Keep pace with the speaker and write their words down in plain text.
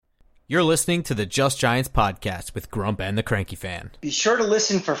You're listening to the Just Giants podcast with Grump and the Cranky Fan. Be sure to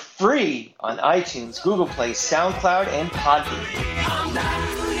listen for free on iTunes, Google Play, SoundCloud, and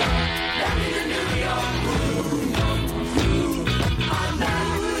Podbean.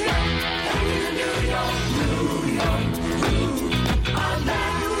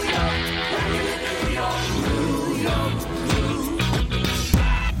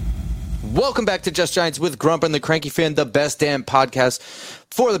 Welcome back to Just Giants with Grump and the Cranky Fan, the best damn podcast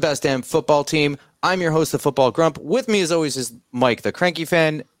for the best damn football team. I'm your host, the Football Grump. With me, as always, is Mike, the Cranky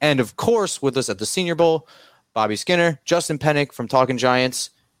Fan. And, of course, with us at the Senior Bowl, Bobby Skinner, Justin Pennick from Talking Giants.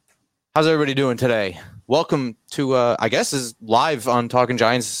 How's everybody doing today? Welcome to, I guess, is live on Talking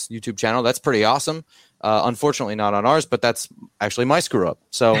Giants YouTube channel. That's pretty awesome. Unfortunately, not on ours, but that's actually my screw-up.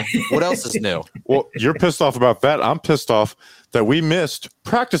 So what else is new? Well, you're pissed off about that. I'm pissed off that we missed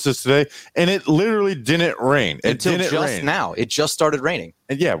practices today, and it literally didn't rain. Until just now. It just started raining.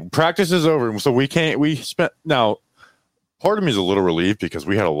 And yeah, practice is over, so now, part of me is a little relieved because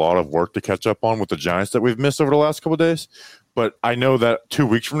we had a lot of work to catch up on with the Giants that we've missed over the last couple of days. But I know that 2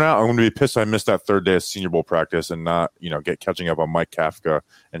 weeks from now, I'm going to be pissed I missed that third day of Senior Bowl practice and not, catching up on Mike Kafka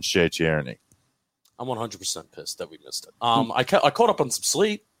and Shea Tierney. I'm 100% pissed that we missed it. I caught up on some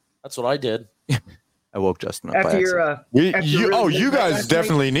sleep. That's what I did. I woke Justin up. After you guys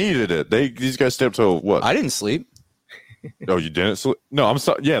definitely needed it. These guys stayed up till what? I didn't sleep. Oh, you didn't sleep? No, I'm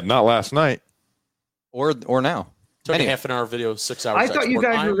sorry. Yeah, not last night. Or now. Took a half an hour video, 6 hours. I thought you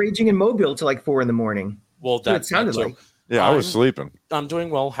guys were raging in Mobile till like 4 a.m. Well, that's what it sounded like. Yeah, I was sleeping. I'm doing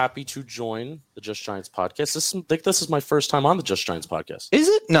well. Happy to join the Just Giants podcast. I think this is my first time on the Just Giants podcast. Is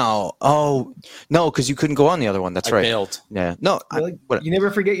it? No. Oh, no, because you couldn't go on the other one. That's right. I bailed. Yeah. No. You never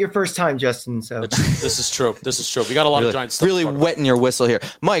forget your first time, Justin. So this is true. We got a lot of Giants stuff. Really wetting your whistle here.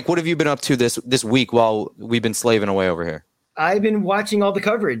 Mike, what have you been up to this week while we've been slaving away over here? I've been watching all the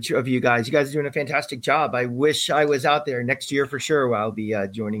coverage of you guys. You guys are doing a fantastic job. I wish I was out there next year for sure. I'll be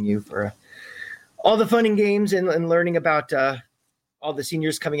joining you for all the fun and games and learning about all the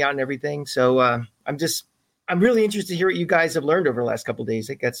seniors coming out and everything. So I'm really interested to hear what you guys have learned over the last couple of days. I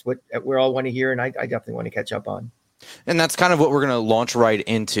think that's what we all want to hear, and I definitely want to catch up on. And that's kind of what we're going to launch right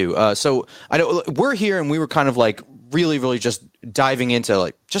into. So I know we're here, and we were kind of like really, really just diving into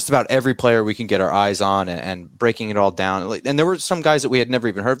like just about every player we can get our eyes on and breaking it all down. And there were some guys that we had never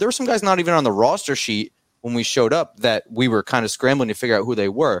even heard of. There were some guys not even on the roster sheet when we showed up that we were kind of scrambling to figure out who they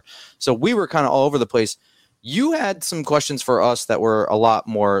were. So we were kind of all over the place. You had some questions for us that were a lot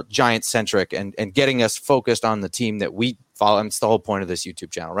more Giant-centric and getting us focused on the team that we follow. And it's the whole point of this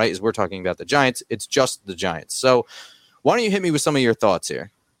YouTube channel, right, is we're talking about the Giants. It's just the Giants. So why don't you hit me with some of your thoughts here?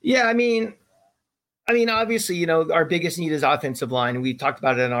 Yeah, I mean, obviously, our biggest need is offensive line. And we talked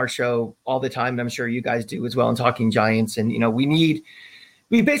about it on our show all the time, and I'm sure you guys do as well in Talking Giants. And,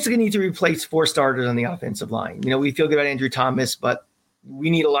 we basically need to replace 4 starters on the offensive line. We feel good about Andrew Thomas, but we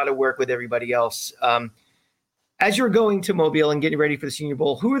need a lot of work with everybody else. As you're going to Mobile and getting ready for the Senior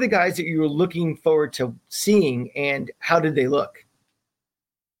Bowl, who are the guys that you were looking forward to seeing, and how did they look?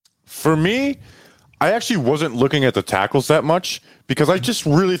 For me, I actually wasn't looking at the tackles that much because I just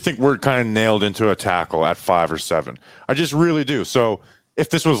really think we're kind of nailed into a tackle at 5 or 7. I just really do. So if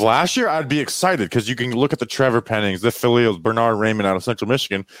this was last year, I'd be excited because you can look at the Trevor Pennings, the Philly, Bernard Raymond out of Central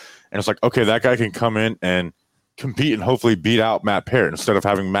Michigan, and it's like, okay, that guy can come in and compete and hopefully beat out Matt Parrott instead of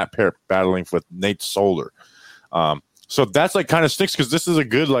having Matt Parrott battling with Nate Solder. So that's like kind of stinks because this is a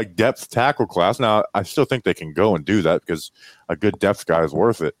good like depth tackle class. Now I still think they can go and do that because a good depth guy is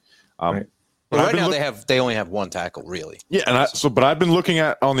worth it. Right. But right now they only have 1 tackle really. Yeah, and but I've been looking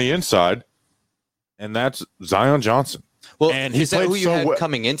at on the inside, and that's Zion Johnson. Well, and is that who you had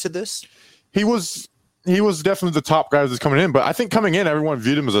coming into this? He was definitely the top guy that's coming in, but I think coming in, everyone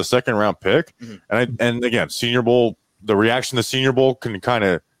viewed him as a second-round pick. Mm-hmm. And again, Senior Bowl, the reaction to Senior Bowl can kind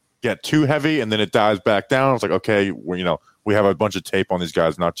of get too heavy, and then it dies back down. It's like, okay, we have a bunch of tape on these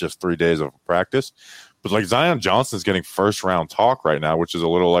guys, not just 3 days of practice. But like Zion Johnson's getting first-round talk right now, which is a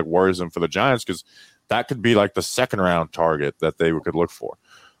little like worrisome for the Giants because that could be like the second-round target that they could look for.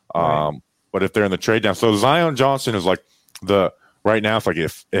 Right. But if they're in the trade down, so Zion Johnson is like right now. It's like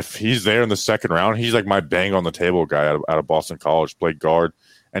if he's there in the second round, he's like my bang on the table guy out of Boston College, played guard,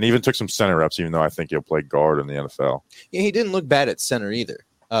 and even took some center reps. Even though I think he'll play guard in the NFL. Yeah, he didn't look bad at center either.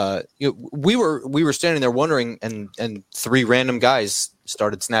 We were standing there wondering, and 3 random guys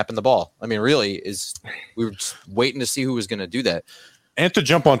started snapping the ball. I mean, really, we were just waiting to see who was going to do that. And to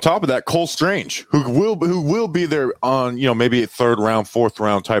jump on top of that, Cole Strange, who will be there on maybe a 3rd round, 4th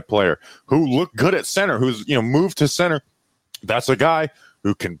round type player who looked good at center, who's moved to center. That's a guy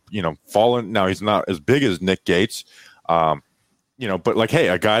who can fall in. Now he's not as big as Nick Gates, but like, hey,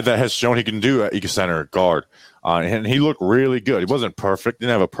 a guy that has shown he can do he can center guard, and he looked really good. He wasn't perfect,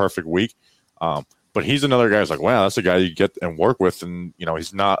 didn't have a perfect week, but he's another guy who's like, wow, that's a guy you get and work with, and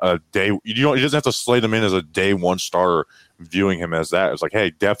he's not a day. He doesn't have to slate him in as a day one starter. Viewing him as that, it's like, hey,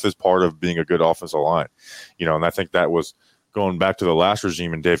 depth is part of being a good offensive line, and I think that was going back to the last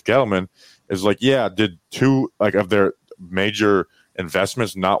regime and Dave Gettleman is like, yeah, did two of their major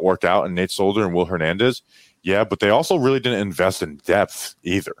investments not work out in Nate Solder and Will Hernandez? Yeah, but they also really didn't invest in depth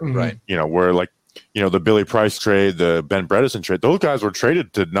either. Right. Where the Billy Price trade, the Ben Bredesen trade, those guys were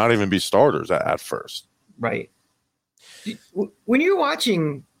traded to not even be starters at first. Right. When you're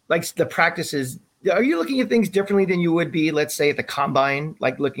watching like the practices, are you looking at things differently than you would be, let's say, at the combine?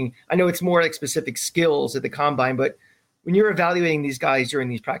 I know it's more like specific skills at the combine, but when you're evaluating these guys during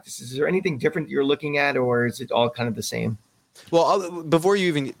these practices, is there anything different you're looking at, or is it all kind of the same? Well, before you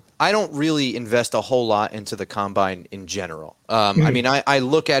even, I don't really invest a whole lot into the combine in general. I mean, I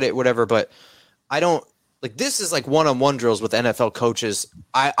look at it, whatever, but I don't this is like one-on-one drills with NFL coaches.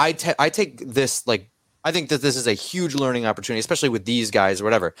 I take this I think that this is a huge learning opportunity, especially with these guys or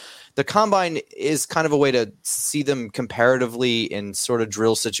whatever. The combine is kind of a way to see them comparatively in sort of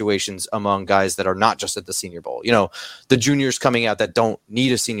drill situations among guys that are not just at the Senior Bowl. The juniors coming out that don't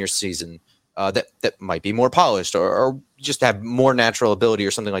need a senior season, that might be more polished or just have more natural ability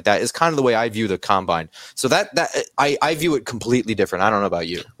or something like that is kind of the way I view the combine. So that I view it completely different. I don't know about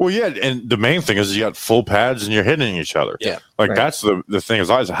you. Well, yeah, and the main thing is you got full pads and you're hitting each other. Yeah, right. That's the thing is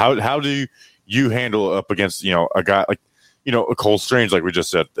how do you handle up against a guy like a Cole Strange, like we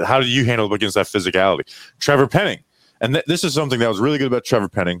just said? How do you handle up against that physicality? Trevor Penning, and this is something that was really good about Trevor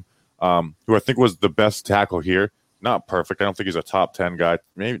Penning, who I think was the best tackle here. Not perfect. I don't think he's a top 10 guy,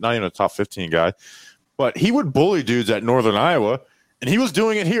 maybe not even a top 15 guy, but he would bully dudes at Northern Iowa, and he was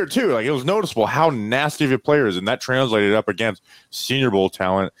doing it here too. It was noticeable how nasty of a player is, and that translated up against Senior Bowl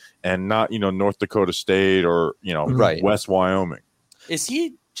talent and not North Dakota State or right. West Wyoming. Is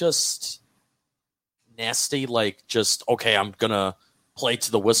he just nasty, okay, I'm gonna play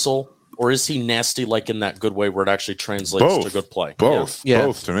to the whistle, or is he nasty in that good way where it actually translates to good play? Both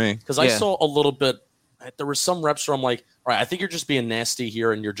to me. Because I saw a little bit. There were some reps where I'm like, all right, I think you're just being nasty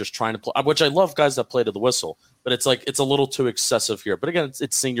here and you're just trying to play, which I love guys that play to the whistle, but it's it's a little too excessive here. But again,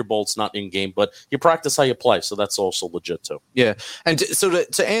 it's Senior Bowl, it's not in game, but you practice how you play, so that's also legit too. Yeah, and so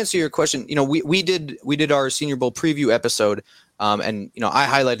to answer your question, we did our Senior Bowl preview episode, and I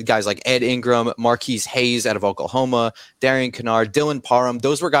highlighted guys like Ed Ingram, Marquise Hayes out of Oklahoma, Darian Kennard, Dylan Parham.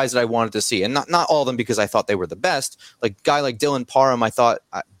 Those were guys that I wanted to see, and not all of them because I thought they were the best. Like guy like Dylan Parham, I thought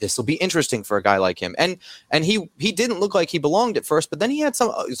this will be interesting for a guy like him, and he didn't look like he belonged at first, but then he had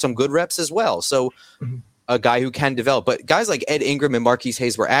some good reps as well. So a guy who can develop. But guys like Ed Ingram and Marquise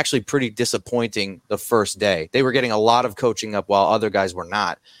Hayes were actually pretty disappointing the first day. They were getting a lot of coaching up while other guys were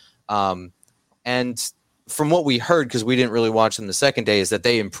not. And from what we heard, because we didn't really watch them the second day, is that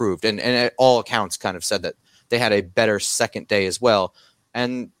they improved. And at all accounts kind of said that they had a better second day as well.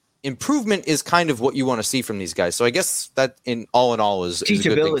 And improvement is kind of what you want to see from these guys. So I guess that in all is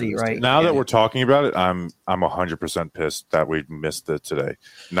teachability, right? Now that we're talking about it, I'm 100% pissed that we missed it today.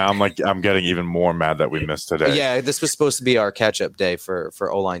 Now I'm getting even more mad that we missed today. Yeah, this was supposed to be our catch-up day for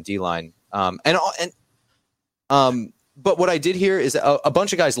O-line, D-line. But what I did hear is a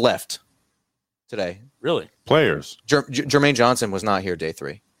bunch of guys left today. Really? Players. Jermaine Johnson was not here day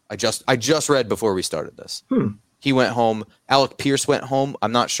 3. I just read before we started this. He went home. Alec Pierce went home.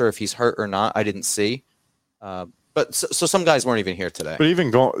 I'm not sure if he's hurt or not. I didn't see. But so some guys weren't even here today. But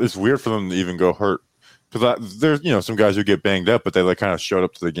it's weird for them to even go hurt. Because there's some guys who get banged up, but they kind of showed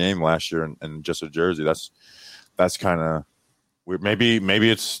up to the game last year and just a jersey. That's kind of weird.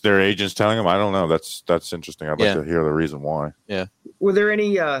 Maybe it's their agents telling them. I don't know. That's interesting. I'd like to hear the reason why. Yeah. Were there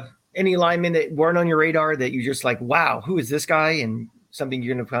any linemen that weren't on your radar that you just like, wow, who is this guy? And something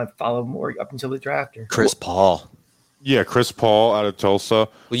you're going to kind of follow more up until the draft? Or Chris Paul. Yeah, Chris Paul out of Tulsa.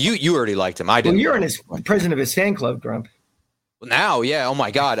 Well, you already liked him. I didn't. Well, you're president of his fan club, Grump. Well, now, yeah. Oh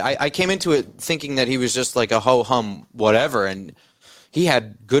my God, I came into it thinking that he was just like a ho hum whatever, and he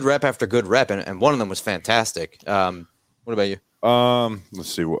had good rep after good rep, and one of them was fantastic. What about you? Let's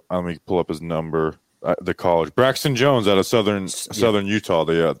see. Let me pull up his number. The college Braxton Jones out of Southern Utah.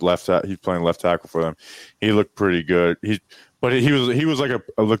 The left. He's playing left tackle for them. He looked pretty good. He was like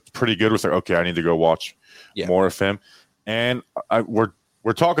looked pretty good. Was like, okay, I need to go watch more of him. And we're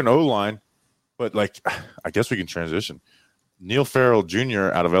talking O-line, but I guess we can transition. Neil Farrell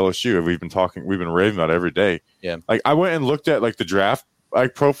Jr. out of LSU. We've been raving about every day. Yeah. I went and looked at the draft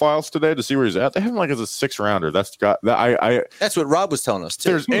profiles today to see where he's at. They have him like as a 6th rounder. That's got that. That's what Rob was telling us too.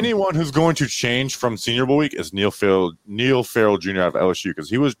 If there's anyone who's going to change from Senior Bowl week, is Neil Farrell Jr. out of LSU, because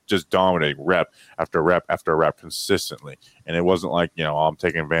he was just dominating rep after rep after rep consistently, and it wasn't like I'm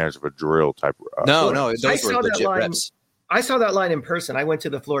taking advantage of a drill type. No, those were legit reps. I saw that line in person. I went to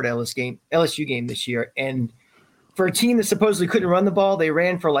the Florida LSU game this year, and for a team that supposedly couldn't run the ball, they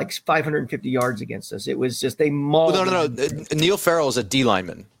ran for like 550 yards against us. It was just they mauled. No. Neil Farrell is a D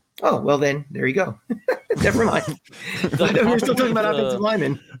lineman. Oh, well then, there you go. Never mind. We're still talking about offensive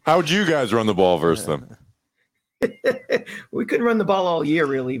linemen. How would you guys run the ball versus them? We couldn't run the ball all year,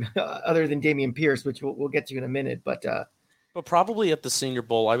 really, other than Damian Pierce, which we'll get to in a minute. But probably at the Senior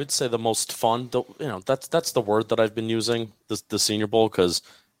Bowl, I would say the most fun. That's the word that I've been using, the Senior Bowl, because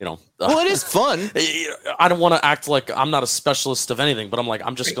well, it is fun. I don't want to act like I'm not a specialist of anything, but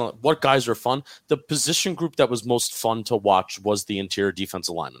I'm just going. What guys are fun? The position group that was most fun to watch was the interior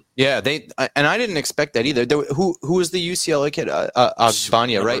defensive lineman. Yeah, and I didn't expect that either. Who was the UCLA kid?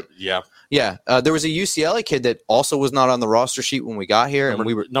 Agbanya, right? Yeah. Yeah, there was a UCLA kid that also was not on the roster sheet when we got here, and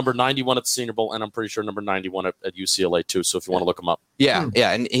we were number 91 at the Senior Bowl, and I'm pretty sure number 91 at UCLA too. So if you want to look him up, yeah,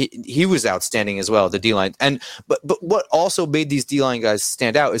 and he was outstanding as well. The D line, but what also made these D line guys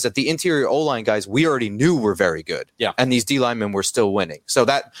stand out is that the interior O line guys we already knew were very good. Yeah, and these D linemen were still winning. So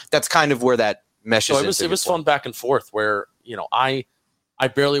that's kind of where that meshes. So it was fun back and forth. Where I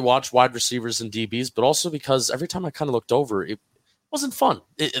barely watched wide receivers and DBs, but also because every time I kind of looked over, it wasn't fun.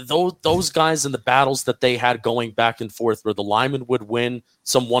 Those guys in the battles that they had going back and forth, where the lineman would win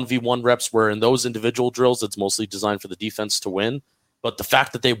some 1v1 reps, where in those individual drills, it's mostly designed for the defense to win. But the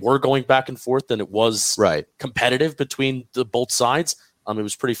fact that they were going back and forth and it was competitive between both sides, it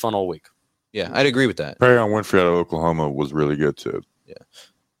was pretty fun all week. Yeah, I'd agree with that. Perry on Winfrey out of Oklahoma was really good too. Yeah,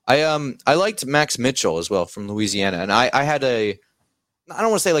 I liked Max Mitchell as well from Louisiana, and I had I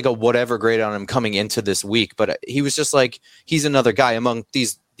don't want to say like a whatever grade on him coming into this week, but he was just like, he's another guy among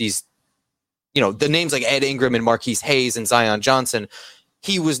these, the names like Ed Ingram and Marquise Hayes and Zion Johnson.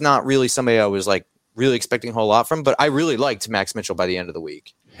 He was not really somebody I was like really expecting a whole lot from, but I really liked Max Mitchell by the end of the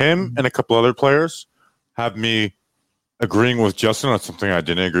week. Him and a couple other players have me agreeing with Justin on something I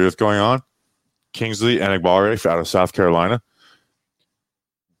didn't agree with going on. Kingsley Enagbare out of South Carolina.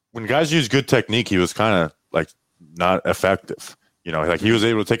 When guys use good technique, he was kind of like not effective. Like he was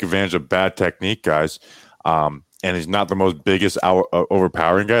able to take advantage of bad technique guys, and he's not the most biggest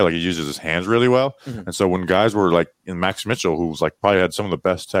overpowering guy. Like he uses his hands really well, and so when guys were like in Max Mitchell, who was like probably had some of the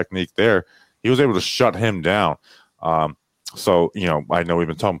best technique there, he was able to shut him down. So I know we've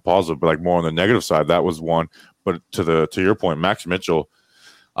been talking positive, but like more on the negative side, that was one. But to your point, Max Mitchell.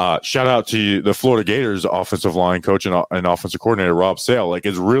 Shout out to the Florida Gators offensive line coach and offensive coordinator Rob Sale. Like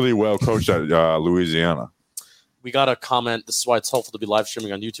it's really well coached at Louisiana. We got a comment. This is why it's helpful to be live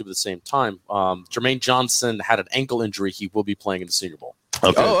streaming on YouTube at the same time. Jermaine Johnson had an ankle injury. He will be playing in the Senior Bowl.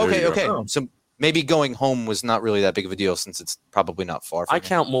 Okay. So maybe going home was not really that big of a deal since it's probably not far from I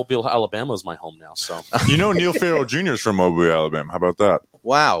count Mobile, Alabama as my home now. So Neil Farrell Jr. is from Mobile, Alabama. How about that?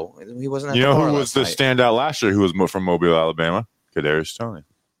 Wow. He wasn't at who was the standout last year who was from Mobile, Alabama? Kadarius Toney.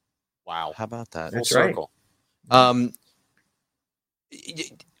 Wow. How about that? That's Full circle.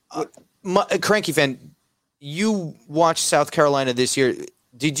 Cranky fan, you watched South Carolina this year.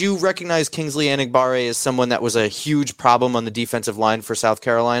 Did you recognize Kingsley Enagbare as someone that was a huge problem on the defensive line for South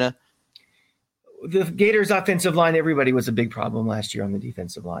Carolina? The Gators offensive line, everybody was a big problem last year on the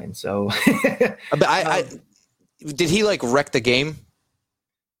defensive line. So did he like wreck the game?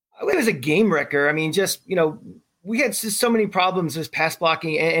 It was a game wrecker. I mean, just, we had just so many problems with pass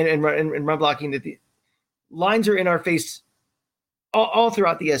blocking and run blocking that the lines are in our face all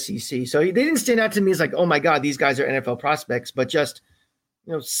throughout the SEC. So they didn't stand out to me as like, oh my God, these guys are NFL prospects, but just,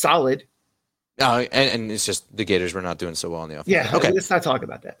 solid. And it's just the Gators were not doing so well on the offense. Yeah. Okay. Let's not talk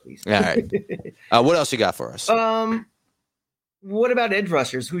about that, please. All right. What else you got for us? What about edge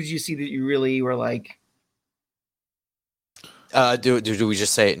rushers? Who did you see that you really were like? Do we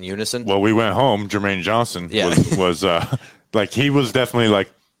just say it in unison? Well, we went home. Jermaine Johnson was like, he was definitely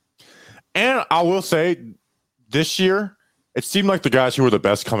like, and I will say this year, it seemed like the guys who were the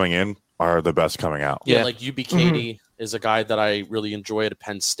best coming in are the best coming out. Yeah, like UB is a guy that I really enjoy at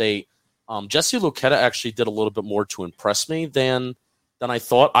Penn State. Jesse Luketa actually did a little bit more to impress me than I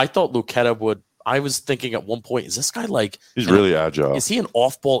thought. I thought Luketa would. I was thinking at one point, is this guy like he's really agile? Is he an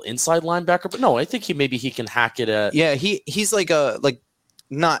off-ball inside linebacker? But no, I think he can hack it at. Yeah, he's like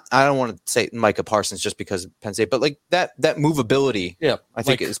I don't want to say Micah Parsons just because of Penn State, but like that movability, I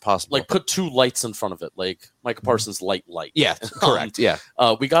think is possible. Like put two lights in front of it, like Micah Parsons light. Yeah, correct. Yeah.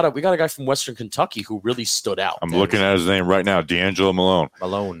 We got a guy from Western Kentucky who really stood out. I'm looking at his name right now, D'Angelo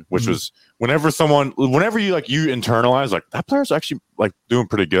Malone, which was whenever you internalize like that player's actually like doing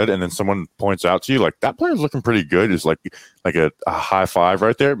pretty good, and then someone points out to you like that player's looking pretty good, is like a high five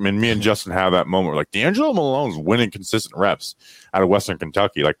right there. I mean, me and Justin have that moment where like D'Angelo Malone's winning consistent reps out of Western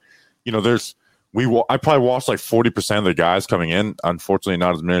Kentucky. Like, you know, I probably watched like 40% of the guys coming in. Unfortunately,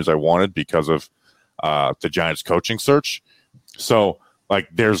 not as many as I wanted because of the Giants coaching search. So like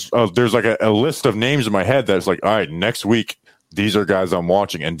there's like a list of names in my head that's like, all right, next week these are guys I'm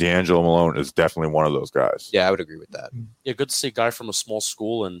watching, and D'Angelo Malone is definitely one of those guys. Yeah, I would agree with that. Yeah, good to see a guy from a small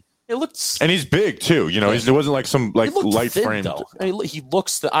school, and it looks, and he's big too. You know, it wasn't like some like light frame. I mean, he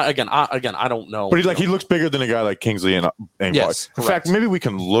looks I don't know, but he looks bigger than a guy like Kingsley and yes, in fact, maybe we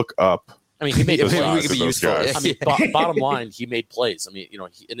can look up. I mean, he made plays. We could be useful. I mean, bottom line, he made plays. I mean, you know,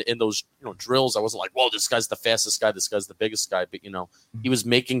 in those drills, I wasn't like, "Whoa, this guy's the fastest guy. This guy's the biggest guy." But he was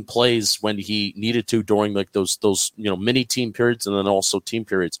making plays when he needed to during like those mini team periods and then also team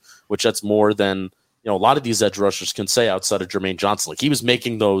periods, which that's more than a lot of these edge rushers can say outside of Jermaine Johnson. Like he was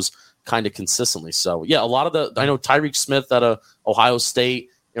making those kind of consistently. So yeah, a lot of I know Tyreek Smith out of Ohio State,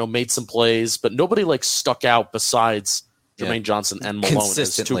 made some plays, but nobody like stuck out besides Jermaine Johnson and Malone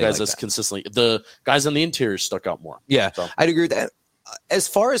as two guys as consistently. The guys on the interior stuck out more. Yeah, so. I'd agree with that. As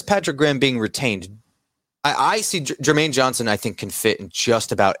far as Patrick Graham being retained, I see Jermaine Johnson, I think, can fit in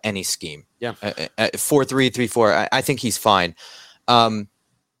just about any scheme. Yeah. 4-3, 3-4. I think he's fine. And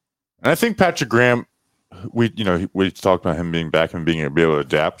I think Patrick Graham, we talked about him being back and being able to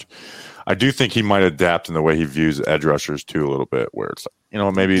adapt. I do think he might adapt in the way he views edge rushers too a little bit, where it's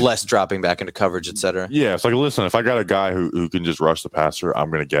maybe less dropping back into coverage, etc. Yeah, it's like, listen, if I got a guy who can just rush the passer,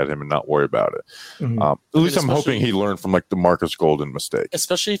 I'm going to get him and not worry about it. Mm-hmm. At least I'm hoping he learned from like the Marcus Golden mistake.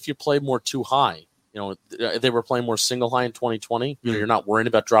 Especially if you play more too high. They were playing more single high in 2020. You're not worrying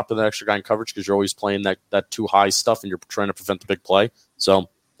about dropping that extra guy in coverage because you're always playing that too high stuff and you're trying to prevent the big play. So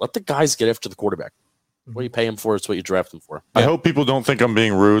let the guys get after the quarterback. What you pay him for, it's what you draft them for. I hope people don't think I'm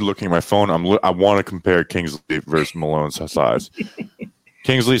being rude looking at my phone. I want to compare Kingsley versus Malone's size.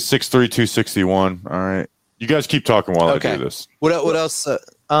 Kingsley 6'3", 261. All right. You guys keep talking while I do this. What else?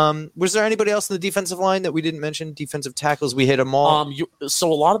 Was there anybody else in the defensive line that we didn't mention? Defensive tackles, we hit them all. So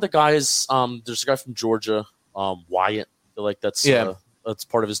a lot of the guys, there's a guy from Georgia, Wyatt. I feel like that's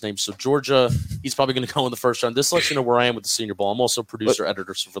part of his name. So Georgia, he's probably going to go in the first round. This lets you know where I am with the Senior Bowl. I'm also producer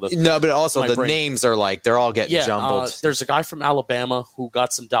editor for the. No, but also the names are like they're all getting jumbled. There's a guy from Alabama who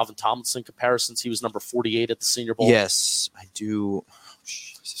got some Dalvin Tomlinson comparisons. He was number 48 at the Senior Bowl. Yes, I do.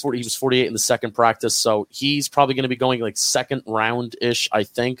 He was 48 in the second practice, so he's probably going to be going like second round ish, I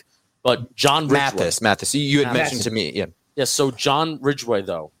think. But John Ridgeway, Mathis, you had mentioned to me, yeah. So John Ridgeway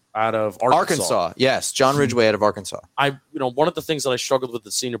though. Out of Arkansas. Yes, John Ridgeway out of Arkansas. One of the things that I struggled with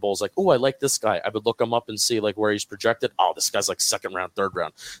the Senior Bowl is like, I like this guy. I would look him up and see like where he's projected. Oh, this guy's like second round, third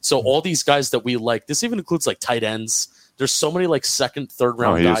round. So all these guys that we like, this even includes like tight ends. There's so many like second, third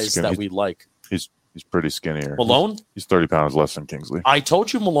round guys that we like. He's pretty skinny here. Malone? He's 30 pounds less than Kingsley. I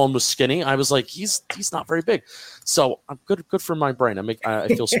told you Malone was skinny. I was like, he's not very big. So I'm good for my brain. I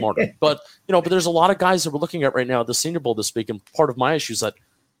feel smarter. But but there's a lot of guys that we're looking at right now at the Senior Bowl this week, and part of my issue is that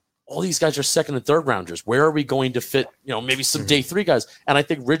all these guys are second and third rounders. Where are we going to fit, maybe some day three guys? And I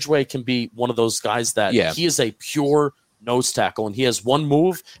think Ridgeway can be one of those guys that he is a pure nose tackle, and he has one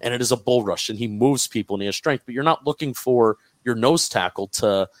move, and it is a bull rush, and he moves people, and he has strength. But you're not looking for your nose tackle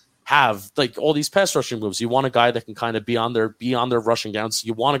to have like all these pass rushing moves. You want a guy that can kind of be on their rushing downs.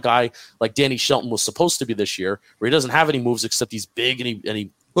 You want a guy like Danny Shelton was supposed to be this year, where he doesn't have any moves except he's big and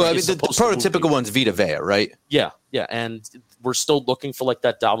he. Well, I mean, the prototypical one's Vita Vea, right? Yeah, and we're still looking for like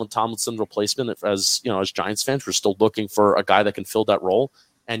that Dalvin Tomlinson replacement. As as Giants fans, we're still looking for a guy that can fill that role,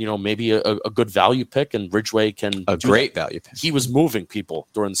 and maybe a good value pick. And Ridgeway can great value pick. He was moving people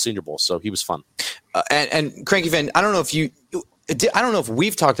during the Senior Bowl, so he was fun. And Cranky Fan, I don't know if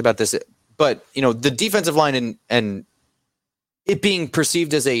we've talked about this, but the defensive line and it being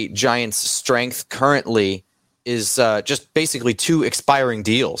perceived as a Giants' strength currently is just basically 2 expiring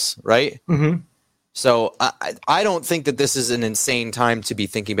deals, right? Mm-hmm. So I don't think that this is an insane time to be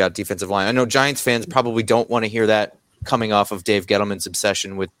thinking about defensive line. I know Giants fans probably don't want to hear that coming off of Dave Gettleman's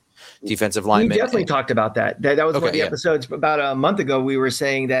obsession with defensive linemen. We definitely talked about that. That was one of the episodes about a month ago. We were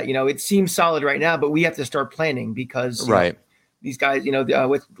saying that, it seems solid right now, but we have to start planning because these guys,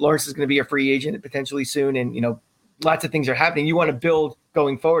 with Lawrence is going to be a free agent potentially soon. And, lots of things are happening. You want to build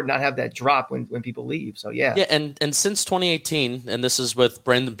going forward, not have that drop when people leave. So yeah. Yeah, and since 2018, and this is with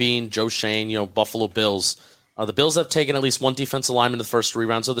Brandon Beane, Joe Shane, Buffalo Bills. The Bills have taken at least one defensive lineman in the first 3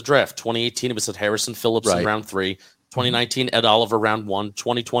 rounds of the draft. 2018, it was at Harrison Phillips in round 3. 2019, Ed Oliver round 1.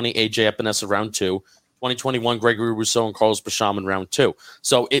 2020, AJ Epinesa round 2. 2021, Gregory Rousseau and Carlos Basham in round 2.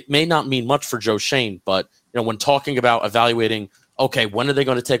 So it may not mean much for Joe Shane, but when talking about evaluating, okay, when are they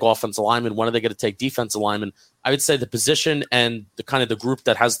going to take offensive linemen? When are they going to take defensive linemen? I would say the position and the kind of the group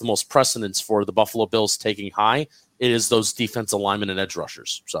that has the most precedence for the Buffalo Bills taking high, it is those defensive linemen and edge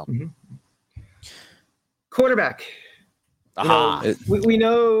rushers. So. Quarterback. We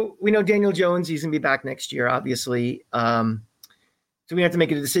know Daniel Jones. He's going to be back next year, obviously. So we have to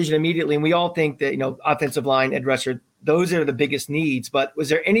make a decision immediately. And we all think that offensive line, edge rusher, those are the biggest needs. But was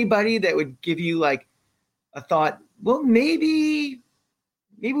there anybody that would give you like a thought? Well, maybe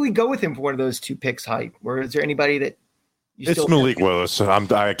we go with him for one of those 2 picks height. Or is there anybody that it's Malik Willis? I'm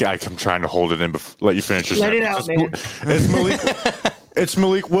trying to hold it in. Let you finish. Let it out, man. It's Malik. It's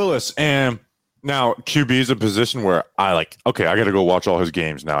Malik Willis, and now QB is a position where I got to go watch all his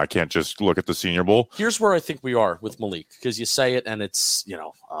games now. I can't just look at the Senior Bowl. Here's where I think we are with Malik, because you say it and it's,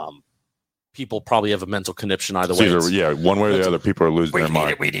 people probably have a mental conniption either way. One way or the other, people are losing their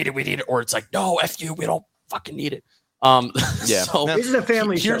mind. We need it. Or it's like, no, F you, we don't fucking need it. So this is a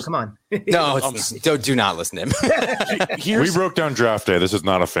family show. Come on. No, do not listen to him. We broke down draft day. This is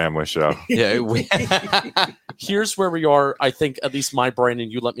not a family show. Here's where we are. I think, at least my brain,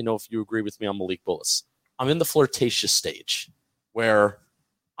 and you let me know if you agree with me on Malik Willis. I'm in the flirtatious stage where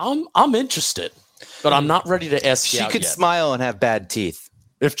I'm interested, but I'm not ready to ask you out She could yet. smile and have bad teeth.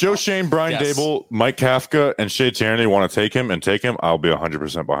 If Joe Shane, Brian Dable, Mike Kafka, and Shea Tierney want to take him, I'll be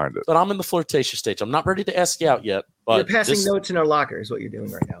 100% behind it. But I'm in the flirtatious stage. I'm not ready to ask you out yet. But you're passing notes in our locker is what you're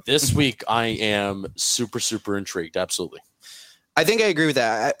doing right now. This week, I am super, super intrigued. Absolutely. I think I agree with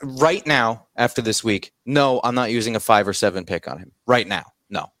that. Right now, after this week, no, I'm not using a 5 or 7 pick on him. Right now,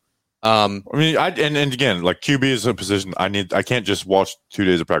 no. And again, like QB is a position I can't just watch 2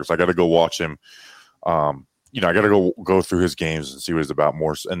 days of practice. I got to go watch him. I got to go through his games and see what he's about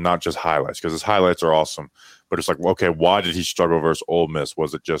more, and not just highlights, because his highlights are awesome. But it's like, okay, why did he struggle versus Ole Miss?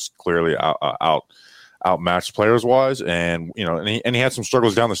 Was it just clearly outmatched players wise? And he had some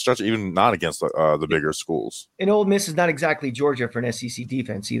struggles down the stretch, even not against the bigger schools. And Ole Miss is not exactly Georgia for an SEC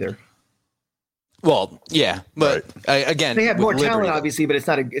defense either. Well, yeah, but again, they have more talent, obviously, but it's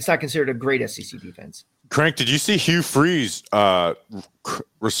not considered a great SEC defense. Crank, did you see Hugh Freeze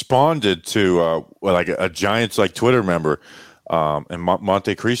responded to a Giants Twitter member in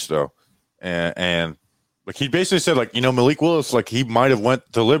Monte Cristo, and he basically said Malik Willis he might have went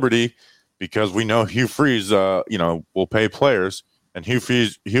to Liberty because we know Hugh Freeze will pay players, and Hugh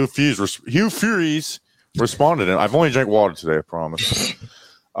Freeze responded, and I've only drank water today, I promise.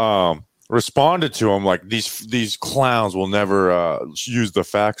 Responded to him like these clowns will never use the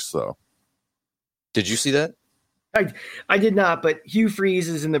facts though. Did you see that? I did not, but Hugh Freeze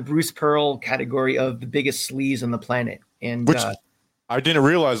is in the Bruce Pearl category of the biggest sleaze on the planet. And which I didn't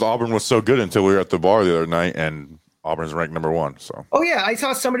realize Auburn was so good until we were at the bar the other night, and Auburn's ranked number 1. So. Oh yeah, I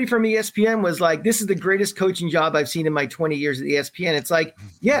saw somebody from ESPN was like, "This is the greatest coaching job I've seen in my 20 years at ESPN." It's like,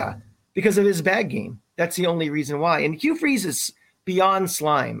 yeah, because of his bag game. That's the only reason why. And Hugh Freeze is beyond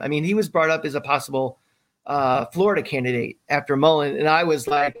slime. I mean, he was brought up as a possible Florida candidate after Mullen, and I was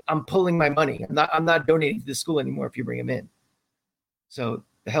like, I'm pulling my money. I'm not donating to the school anymore if you bring him in. So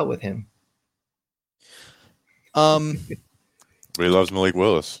the hell with him. But he loves Malik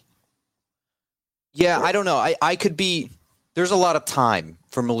Willis. Yeah, I don't know. I could be. There's a lot of time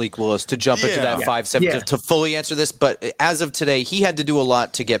for Malik Willis to jump into that 5-7 to fully answer this, but as of today, he had to do a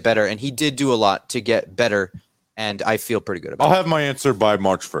lot to get better, and he did do a lot to get better, and I feel pretty good about it. I'll have my answer by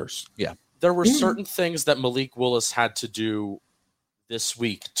March 1st. Yeah. There were certain things that Malik Willis had to do this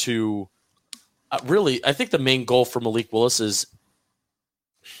week to really, I think the main goal for Malik Willis is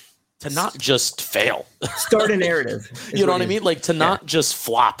to not just fail. Start a narrative. You know what I mean? To not just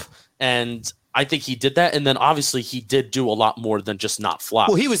flop. And I think he did that. And then obviously he did do a lot more than just not flop.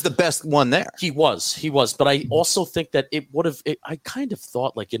 Well, he was the best one there. He was. But I also think that I kind of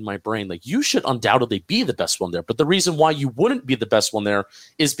thought in my brain, you should undoubtedly be the best one there. But the reason why you wouldn't be the best one there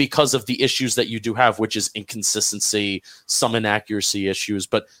is because of the issues that you do have, which is inconsistency, some inaccuracy issues.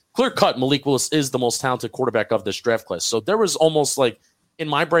 But clear cut, Malik Willis is the most talented quarterback of this draft class. So there was almost in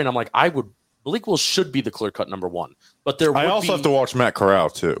my brain, I'm Malik Willis should be the clear-cut number 1, but I also have to watch Matt Corral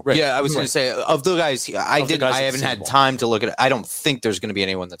too. Right. Yeah, I was going to say of the guys, I haven't had time to look at it. I don't think there's going to be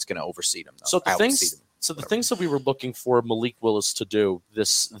anyone that's going to oversee them. Though. So So the things that we were looking for Malik Willis to do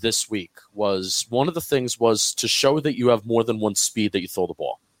this week was, one of the things was to show that you have more than one speed that you throw the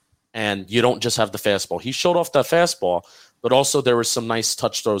ball, and you don't just have the fastball. He showed off that fastball, but also there were some nice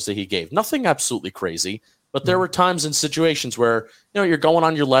touch throws that he gave. Nothing absolutely crazy, but there were times in situations where, you're going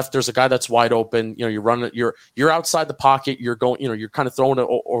on your left, there's a guy that's wide open, you're running, you're outside the pocket, you're going, you're kind of throwing it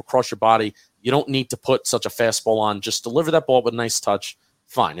or across your body. You don't need to put such a fastball on. Just deliver that ball with a nice touch.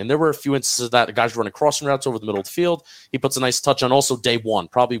 Fine. And there were a few instances of that. The guy's running crossing routes over the middle of the field. He puts a nice touch on. Also, day one,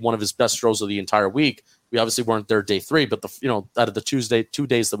 probably one of his best throws of the entire week. We obviously weren't there day three, but out of the 2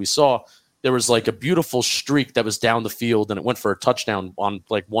 days that we saw, there was like a beautiful streak that was down the field, and it went for a touchdown on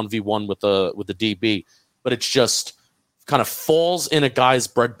like 1v1 with the DB. But it's just kind of falls in a guy's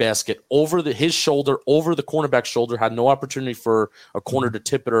breadbasket over his shoulder, over the cornerback's shoulder. Had no opportunity for a corner to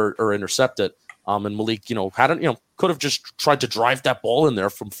tip it or intercept it. And Malik, could have just tried to drive that ball in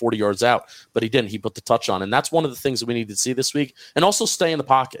there from 40 yards out, but he didn't. He put the touch on, and that's one of the things that we need to see this week. And also stay in the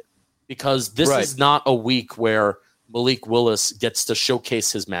pocket, because this is not a week where Malik Willis gets to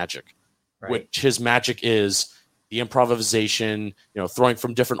showcase his magic, which his magic is the improvisation, throwing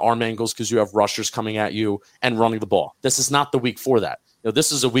from different arm angles because you have rushers coming at you and running the ball. This is not the week for that.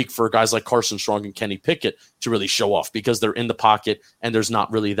 This is a week for guys like Carson Strong and Kenny Pickett to really show off, because they're in the pocket and there's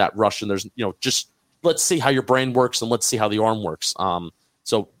not really that rush. And there's, just let's see how your brain works and let's see how the arm works.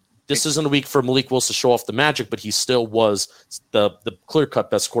 So this isn't a week for Malik Willis to show off the magic, but he still was the clear-cut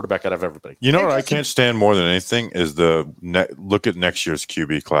best quarterback out of everybody. You know what I can't stand more than anything is look at next year's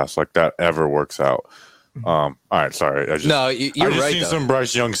QB class. Like, that ever works out. All right, sorry. You're right. Seen some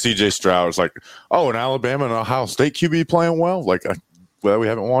Bryce Young, CJ Stroud. It's like, in Alabama and Ohio State QB playing well. Like, we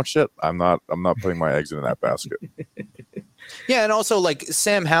haven't watched it. I'm not putting my eggs in that basket. Yeah, and also like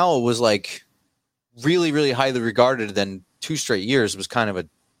Sam Howell was like really, really highly regarded. Then 2 straight years was kind of a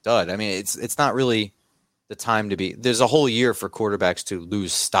dud. I mean, it's not really the time to be. There's a whole year for quarterbacks to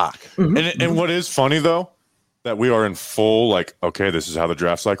lose stock. Mm-hmm. And what is funny though, that we are in full like, okay, this is how the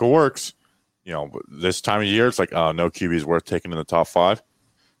draft cycle works. This time of year, it's like, no QB is worth taking in the top 5.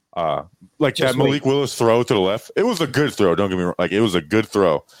 Like just that Malik Willis throw to the left, it was a good throw. Don't get me wrong. Like, it was a good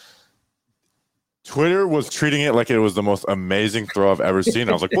throw. Twitter was treating it like it was the most amazing throw I've ever seen.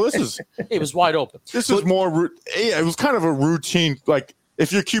 I was like, well, it was wide open. This is more. It was kind of a routine. Like,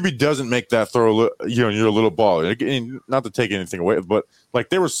 if your QB doesn't make that throw, you're a little baller. Not to take anything away, but like,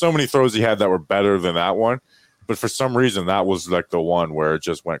 there were so many throws he had that were better than that one. But for some reason, that was like the one where it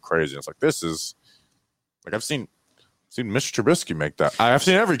just went crazy. It's like, this is like, I've seen Mr. Trubisky make that. I've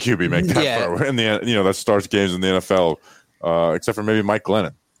seen every QB make that throw in the that starts games in the NFL, except for maybe Mike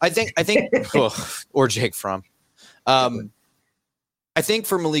Glennon. I think, or Jake Fromm. I think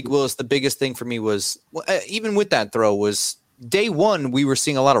for Malik Willis, the biggest thing for me was, even with that throw, was day one we were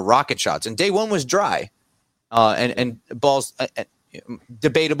seeing a lot of rocket shots, and day one was dry, and balls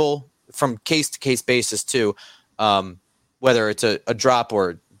debatable from case to case basis too, whether it's a drop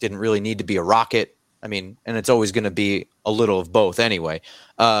or didn't really need to be a rocket. I mean, and it's always going to be a little of both anyway.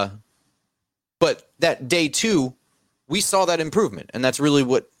 But that day 2, we saw that improvement, and that's really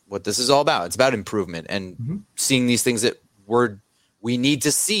what this is all about. It's about improvement and seeing these things that we need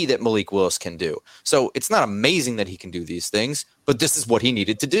to see that Malik Willis can do. So it's not amazing that he can do these things, but this is what he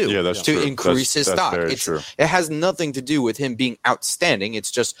needed to do to increase his stock. It has nothing to do with him being outstanding.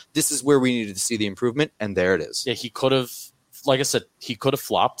 It's just, this is where we needed to see the improvement, and there it is. Yeah, he could have, like I said, he could have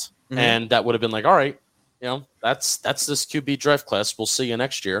flopped. And that would have been like, all right, that's this QB draft class. We'll see you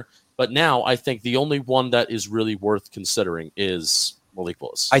next year. But now I think the only one that is really worth considering is Malik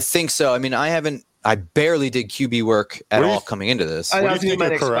Willis. I think so. I mean, I barely did QB work at all coming into this. What do you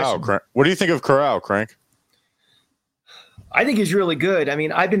think of Corral, Crank? I think he's really good. I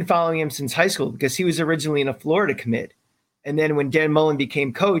mean, I've been following him since high school because he was originally in a Florida commit. And then when Dan Mullen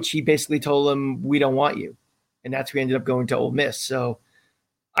became coach, he basically told him, we don't want you. And that's where he ended up going to Ole Miss. So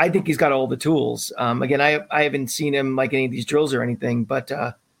I think he's got all the tools. Again, I haven't seen him like any of these drills or anything, but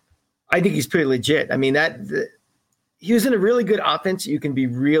I think he's pretty legit. I mean, he was in a really good offense. You can be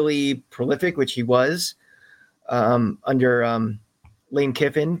really prolific, which he was under Lane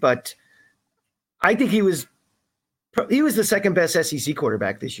Kiffin. But I think he was the second best SEC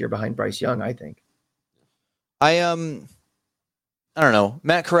quarterback this year behind Bryce Young, I think. I don't know.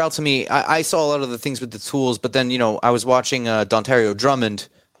 Matt Corral, to me, I saw a lot of the things with the tools, but then, I was watching Dontario Drummond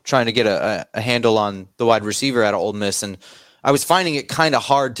trying to get a handle on the wide receiver out of Ole Miss, and I was finding it kind of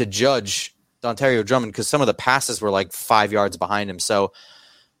hard to judge Dontario Drummond because some of the passes were like 5 yards behind him. So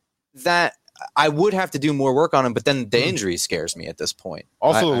that I would have to do more work on him, but then the injury scares me at this point.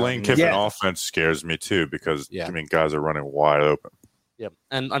 Also, the Lane Kiffin offense scares me too because, guys are running wide open. Yeah,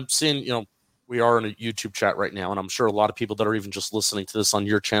 and I'm seeing, we are in a YouTube chat right now, and I'm sure a lot of people that are even just listening to this on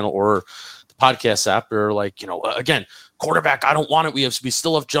your channel or the podcast app are like, again, quarterback, I don't want it. We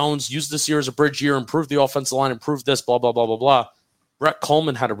still have Jones. Use this year as a bridge year. Improve the offensive line. Improve this. Blah blah blah blah blah. Brett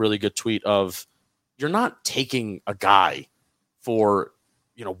Coleman had a really good tweet of, you're not taking a guy for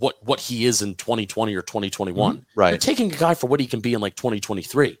what he is in 2020 or 2021. Right. You're taking a guy for what he can be in like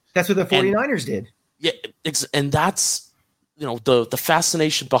 2023. That's what the 49ers did. Yeah, and that's the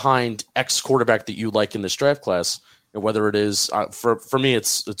fascination behind X quarterback that you like in this draft class, and whether it is for me,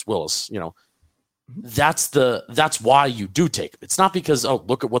 it's Willis. That's why you do take him. It's not because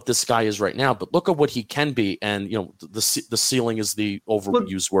look at what this guy is right now, but look at what he can be, and the ceiling is the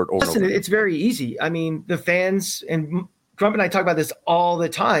overused word. Listen, it's very easy. I mean, the fans, and Grump and I talk about this all the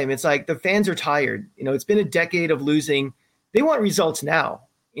time. It's like the fans are tired. It's been a decade of losing. They want results now.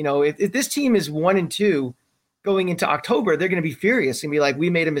 If this team is 1-2 going into October, they're going to be furious and be like, we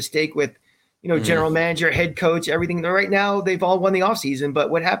made a mistake with, general manager, head coach, everything. Right now, they've all won the offseason. But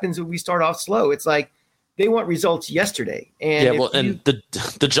what happens when we start off slow? It's like they want results yesterday. And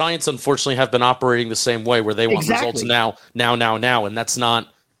the Giants, unfortunately, have been operating the same way where they want results now. And that's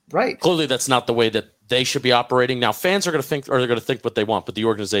not right. Clearly, that's not the way that they should be operating. Now, fans are going to think what they want, but the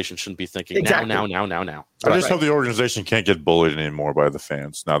organization shouldn't be thinking now. I just hope the organization can't get bullied anymore by the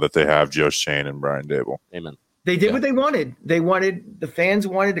fans now that they have Joe Shane and Brian Dable. Amen. They did what they wanted. The fans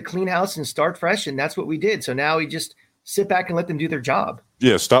wanted to clean house and start fresh, and that's what we did. So now we just sit back and let them do their job.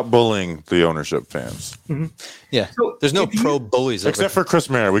 Yeah, stop bullying the ownership fans. Mm-hmm. Yeah, so there's no pro bullies. Except for Chris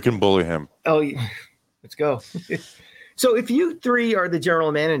Mayer. We can bully him. Oh, yeah. Let's go. So if you three are the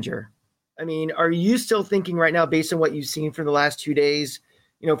general manager, I mean, are you still thinking right now, based on what you've seen for the last 2 days,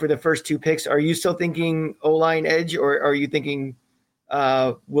 for the first two picks, are you still thinking O-line edge, or are you thinking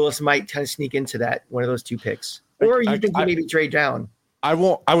Willis might kind of sneak into that, one of those two picks? Or are you thinking maybe trade down? I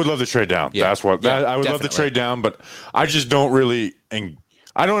would love to trade down. Yeah. That's what I would love to trade down, but I just don't really,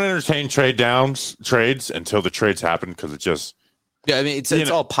 I don't entertain trades until the trades happen, because it just. Yeah, I mean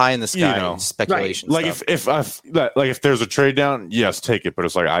it's all pie in the sky and speculation. Right. Like if there's a trade down, yes, take it. But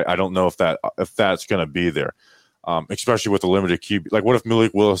it's like I don't know if that's going to be there, especially with the limited QB. Like, what if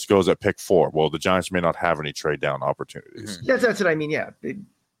Malik Willis goes at pick 4? Well, the Giants may not have any trade down opportunities. Mm-hmm. That's what I mean. Yeah,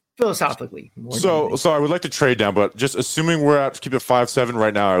 philosophically. So I would like to trade down, but just assuming we're at keep it 5-7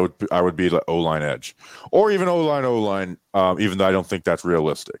 right now, I would be like O-line edge, or even O-line. Even though I don't think that's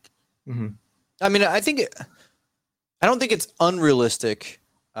realistic. Mm-hmm. I mean, I don't think it's unrealistic.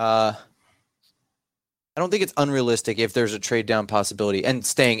 I don't think it's unrealistic if there's a trade down possibility and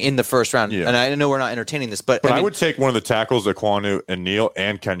staying in the first round. Yeah. And I know we're not entertaining this, but I would take one of the tackles, Ekwonu and Neal,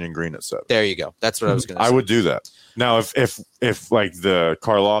 and Kenyon Green at 7. There you go. That's what I was going to say. I would do that. Now, if like the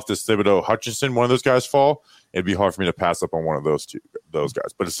Karlaftis, Thibodeau, Hutchinson, one of those guys fall, it'd be hard for me to pass up on one of those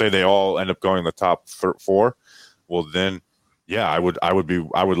guys. But to say they all end up going in the top 4, well then. Yeah, I would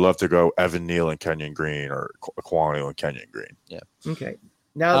love to go Evan Neal and Kenyon Green, or Ekwonu and Kenyon Green. Yeah. Okay.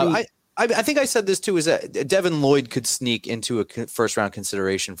 Now I think I said this too, is that Devin Lloyd could sneak into a first round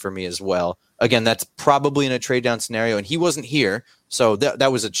consideration for me as well. Again, that's probably in a trade down scenario, and he wasn't here, so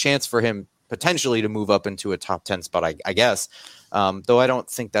that was a chance for him potentially to move up into a top 10 spot, I guess. Though I don't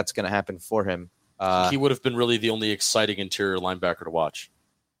think that's going to happen for him. He would have been really the only exciting interior linebacker to watch.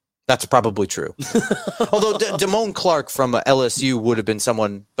 That's probably true. Although Damone Clark from LSU would have been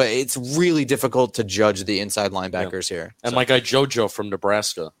someone, but it's really difficult to judge the inside linebackers here. And my guy JoJo from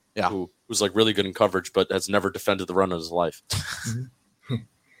Nebraska, who's like really good in coverage, but has never defended the run in his life.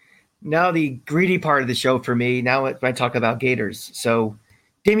 Now the greedy part of the show for me, now when I talk about Gators. So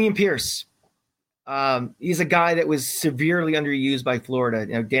Dameon Pierce, he's a guy that was severely underused by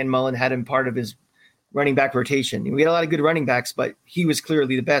Florida. Dan Mullen had him part of his running back rotation. We had a lot of good running backs, but he was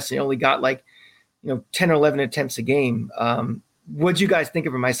clearly the best. He only got 10 or 11 attempts a game. What'd you guys think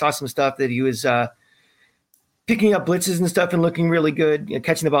of him? I saw some stuff that he was picking up blitzes and stuff and looking really good,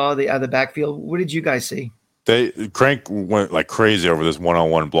 catching the ball out of the backfield. What did you guys see? Crank went like crazy over this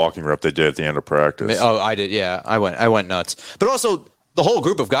one-on-one blocking rep they did at the end of practice. Oh, I did. Yeah, I went nuts. But also the whole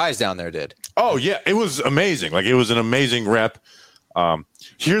group of guys down there did. Oh yeah, it was amazing. Like, it was an amazing rep.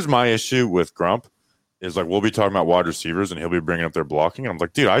 Here's my issue with Grump. Is like, we'll be talking about wide receivers and he'll be bringing up their blocking. And I'm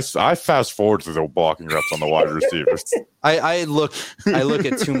like, dude, I fast forward through the blocking reps on the wide receivers. I look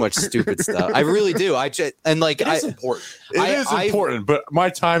at too much stupid stuff. I really do. It's important. It is important, but my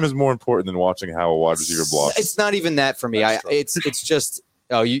time is more important than watching how a wide receiver blocks. It's not even that for me. It's just,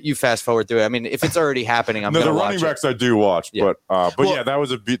 you fast forward through it. I mean, if it's already happening, I'm going to watch it. The running backs I do watch, yeah. But yeah, that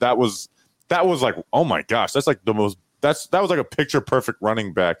was like, oh my gosh, that's like that was like a picture perfect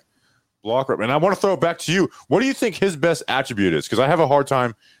running back block rep. And I want to throw it back to you. What do you think his best attribute is? Because I have a hard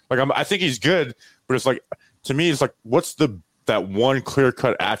time. Like, I think he's good, but it's like, to me, it's like, what's that one clear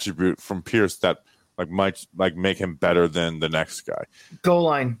cut attribute from Pierce that like might like make him better than the next guy? Goal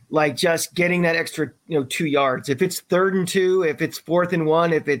line, like just getting that extra 2 yards. If it's 3rd and 2, if it's 4th and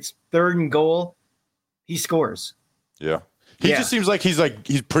 1, if it's 3rd and goal, he scores. Yeah. He just seems like he's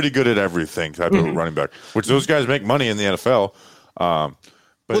pretty good at everything type of running back, which those guys make money in the NFL. Well,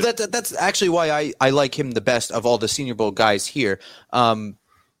 that's actually why I like him the best of all the Senior Bowl guys here. And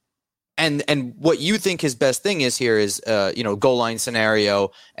what you think his best thing is here is, goal line scenario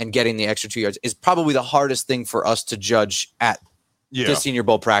and getting the extra 2 yards is probably the hardest thing for us to judge at the Senior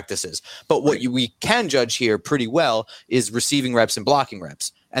Bowl practices. But what we can judge here pretty well is receiving reps and blocking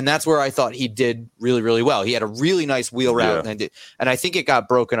reps. And that's where I thought he did really, really well. He had a really nice wheel route, and I think it got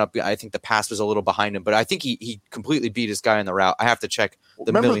broken up. I think the pass was a little behind him, but I think he completely beat his guy on the route. I have to check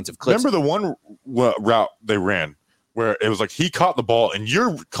the millions of clips. Remember the one route they ran where it was like he caught the ball, and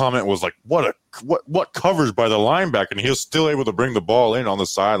your comment was like, what coverage by the linebacker, and he was still able to bring the ball in on the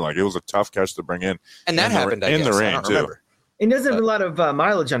sideline. Like, it was a tough catch to bring in. And that happened in the rain, too. He doesn't have a lot of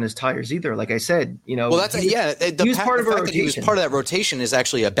mileage on his tires either. Like I said, Well, that's he was part of a rotation. He was part of that rotation is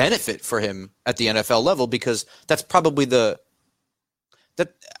actually a benefit for him at the NFL level, because that's probably is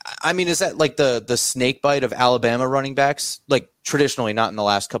that like the snake bite of Alabama running backs? Like, traditionally, not in the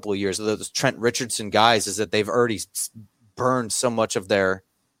last couple of years, those Trent Richardson guys, is that they've already burned so much of their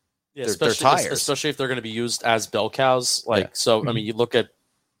tires, especially if they're going to be used as bell cows. So I mean, you look at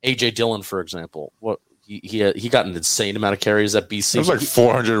AJ Dillon, for example. What he got an insane amount of carries at BC. It was like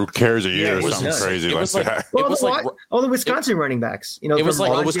 400 carries a year or something crazy like that. Well, it was like all the Wisconsin running backs. It was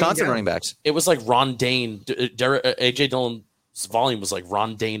like all the Wisconsin running backs. It was like Ron Dane. AJ Dillon's volume was like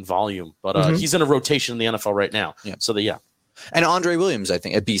Ron Dane volume, but he's in a rotation in the NFL right now. Yeah. So and Andre Williams, I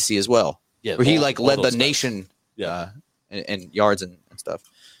think, at BC as well. Yeah, where he led the nation. In yards and stuff.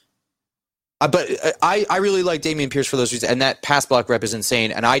 But I really like Dameon Pierce for those reasons, and that pass block rep is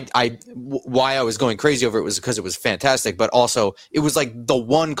insane. And why I was going crazy over it was because it was fantastic, but also it was like the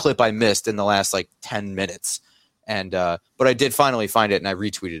one clip I missed in the last 10 minutes. And but I did finally find it, and I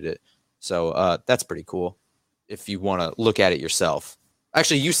retweeted it. So that's pretty cool if you want to look at it yourself.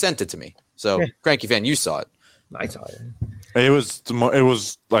 Actually, you sent it to me, so Cranky Fan, you saw it. I saw it. It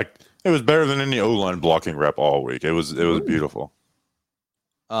was better than any O-line blocking rep all week. It was beautiful.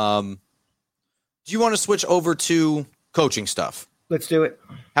 Do you want to switch over to coaching stuff? Let's do it.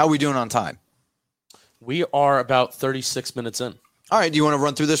 How are we doing on time? We are about 36 minutes in. All right. Do you want to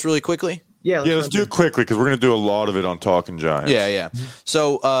run through this really quickly? Yeah, let's do it quickly because we're going to do a lot of it on Talking Giants. Yeah.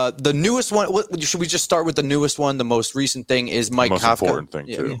 So the newest one, should we just start with the newest one? The most recent thing is Mike Kafka. Most important thing,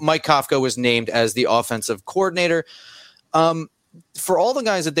 too. Mike Kafka was named as the offensive coordinator. For all the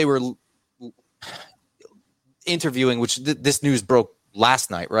guys that they were interviewing, which this news broke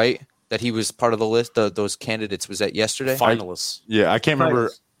last night, right? That he was part of the list. Those candidates, was that yesterday? Finalists. I can't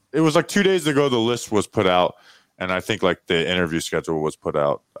remember. It was like 2 days ago the list was put out, and I think like the interview schedule was put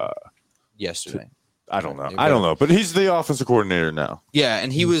out yesterday. I don't know. But he's the offensive coordinator now. Yeah,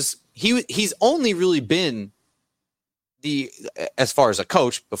 and he's only really been as far as a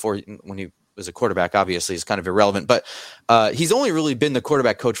coach when he was a quarterback, obviously is kind of irrelevant, but he's only really been the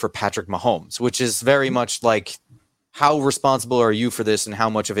quarterback coach for Patrick Mahomes, which is very much like, how responsible are you for this, and how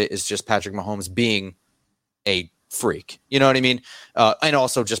much of it is just Patrick Mahomes being a freak? You know what I mean? And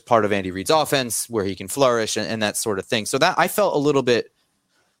also just part of Andy Reid's offense where he can flourish and that sort of thing. So that I felt a little bit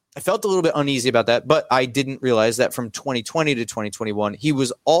uneasy about that, but I didn't realize that from 2020 to 2021, he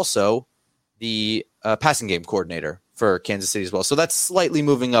was also the passing game coordinator for Kansas City as well. So that's slightly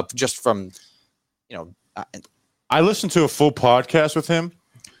moving up just from, I listened to a full podcast with him,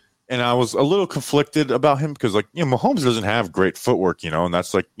 and I was a little conflicted about him because, Mahomes doesn't have great footwork, and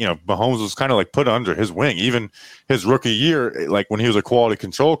that's Mahomes was kind of like put under his wing. Even his rookie year, like when he was a quality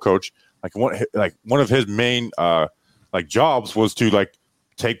control coach, one of his main jobs was to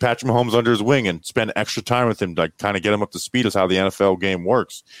take Patrick Mahomes under his wing and spend extra time with him, kind of get him up to speed as how the NFL game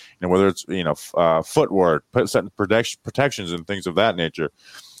works, and whether it's footwork, setting protections, and things of that nature.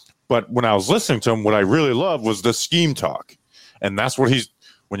 But when I was listening to him, what I really loved was the scheme talk, and that's what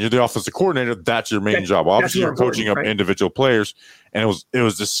when you're the offensive coordinator, that's your main job. Obviously, you're coaching up individual players, and it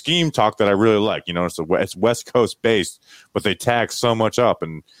was the scheme talk that I really like. It's West Coast based, but they tag so much up,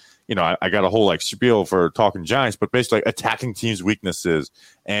 and I got a whole spiel for Talking Giants, but basically attacking teams' weaknesses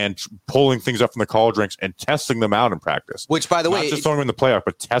and pulling things up from the college ranks and testing them out in practice. Which, by the way, not just throwing them in the playoff,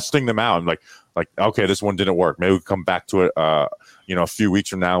 but testing them out and okay, this one didn't work. Maybe we can come back to it, a few weeks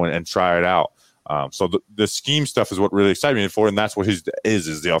from now and try it out. So the scheme stuff is what really excited me for, and that's what he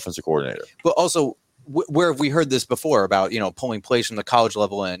is the offensive coordinator. But also, where have we heard this before about pulling plays from the college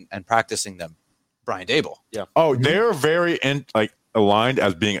level and practicing them? Brian Daboll. Yeah. Oh, they're very aligned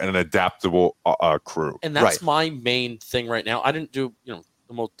as being an adaptable crew, and that's my main thing right now. I didn't do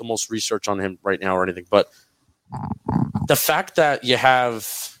the most research on him right now or anything, but the fact that you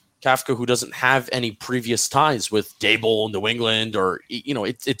have Kafka, who doesn't have any previous ties with Daboll in New England, or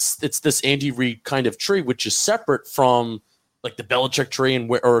it's this Andy Reid kind of tree, which is separate from like the Belichick tree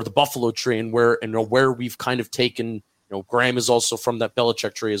or the Buffalo tree, and where we've kind of taken. Graham is also from that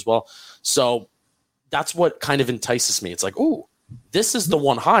Belichick tree as well, so that's what kind of entices me. It's like, ooh, this is the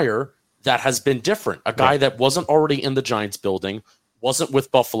one hire that has been different. A guy that wasn't already in the Giants building, wasn't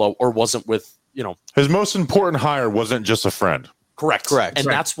with Buffalo, or wasn't with his most important hire wasn't just a friend. Correct. And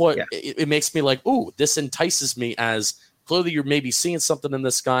that's what it makes me like, ooh, this entices me, as clearly you're maybe seeing something in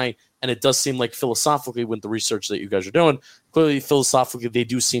this guy. And it does seem like philosophically, with the research that you guys are doing, clearly philosophically, they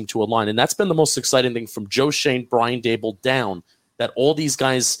do seem to align. And that's been the most exciting thing from Joe Schoen, Brian Daboll down, that all these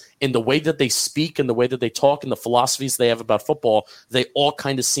guys, in the way that they speak and the way that they talk and the philosophies they have about football, they all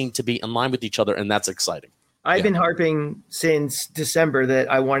kind of seem to be in line with each other. And that's exciting. I've been harping since December that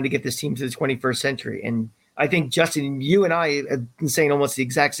I wanted to get this team to the 21st century. And I think, Justin, you and I have been saying almost the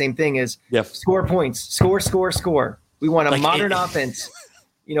exact same thing: is score points, score. We want a modern offense,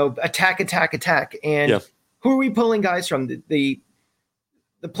 attack. And who are we pulling guys from? The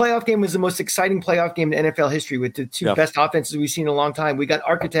playoff game was the most exciting playoff game in NFL history, with the two best offenses we've seen in a long time. We got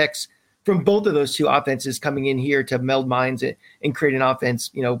architects from both of those two offenses coming in here to meld minds and create an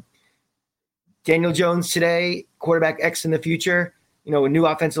offense. Daniel Jones today, quarterback X in the future, a new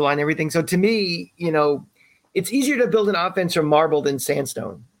offensive line, everything. So to me, it's easier to build an offense from marble than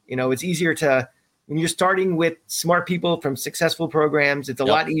sandstone. It's easier to, when you're starting with smart people from successful programs, it's a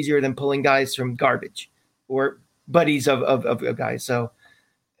lot easier than pulling guys from garbage or buddies of guys. So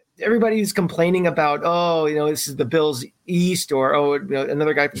everybody who's complaining about, this is the Bills East, or,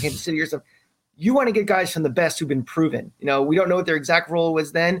 another guy from Kansas City or something. You want to get guys from the best who've been proven. We don't know what their exact role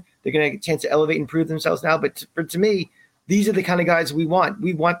was then. They're going to get a chance to elevate and prove themselves now. But to me, these are the kind of guys we want.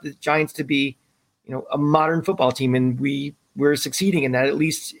 We want the Giants to be, a modern football team, and we're succeeding in that, at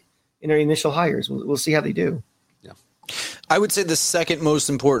least in our initial hires. We'll see how they do. Yeah, I would say the second most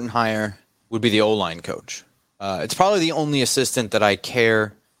important hire would be the O-line coach. It's probably the only assistant that I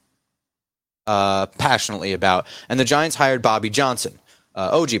care passionately about. And the Giants hired Bobby Johnson,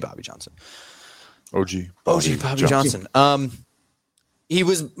 OG Bobby Johnson. OG Bobby Johnson. He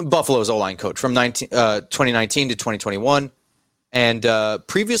was Buffalo's O-line coach from 2019 to 2021, and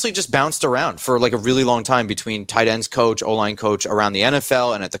previously just bounced around for like a really long time between tight ends coach, O-line coach around the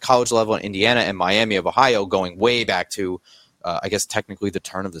NFL and at the college level in Indiana and Miami of Ohio, going way back to, I guess, technically the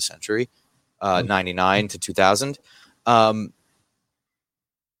turn of the century, 99 to 2000. I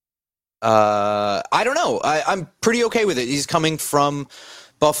don't know. I'm pretty okay with it. He's coming from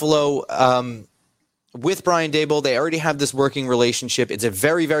Buffalo. With Brian Daboll, they already have this working relationship. It's a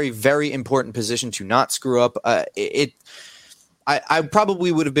very, very, very important position to not screw up. I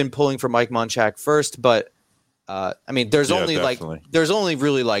probably would have been pulling for Mike Munchak first, but there's only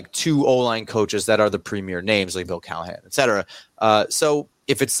really like two O-line coaches that are the premier names, like Bill Callahan, et cetera. So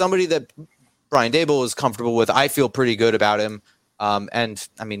if it's somebody that Brian Daboll is comfortable with, I feel pretty good about him. I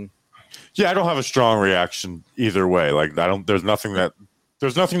don't have a strong reaction either way. Like there's nothing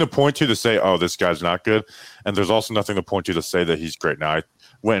to point to say, oh, this guy's not good. And there's also nothing to point to say that he's great. Now, I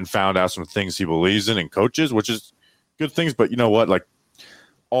went and found out some things he believes in and coaches, which is good things. But you know what? Like,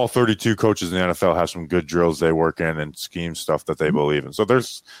 all 32 coaches in the NFL have some good drills they work in and scheme stuff that they believe in. So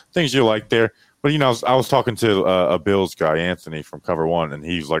there's things you like there. But, I was talking to a Bills guy, Anthony, from Cover One, and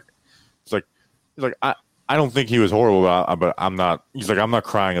he's like, I don't think he was horrible, but I'm not. He's like, I'm not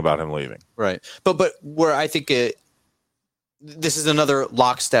crying about him leaving. Right. But where I think this is another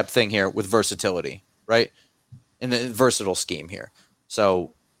lockstep thing here with versatility, right? In the versatile scheme here.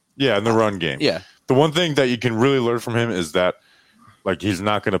 So, yeah, in the run game. Yeah. The one thing that you can really learn from him is that, like, he's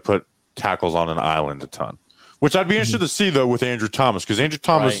not going to put tackles on an island a ton, which I'd be interested to see, though, with Andrew Thomas, because Andrew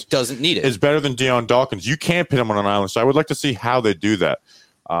Thomas doesn't need it. Is better than Deion Dawkins. You can't put him on an island, so I would like to see how they do that.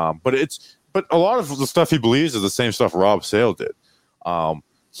 But a lot of the stuff he believes is the same stuff Rob Sale did.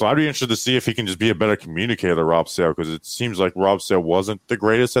 So I'd be interested to see if he can just be a better communicator than Rob Sale, because it seems like Rob Sale wasn't the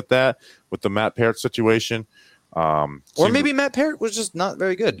greatest at that with the Matt Parrott situation. Or maybe Matt Parrott was just not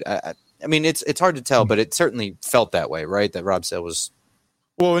very good. It's hard to tell, but it certainly felt that way, right? That Rob Sale was.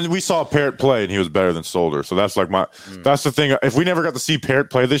 Well, and we saw Parrott play, and he was better than Solder. So that's like that's the thing. If we never got to see Parrott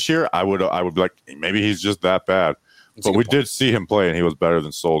play this year, I would be like, maybe he's just that bad. But we did see him play, and he was better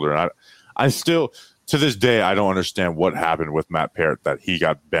than Solder. And I still, to this day, I don't understand what happened with Matt Parrott that he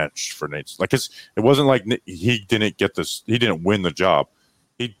got benched for Nate. Like, it wasn't like he didn't win the job.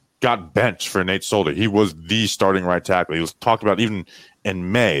 He got benched for Nate Solder. He was the starting right tackle. He was talked about even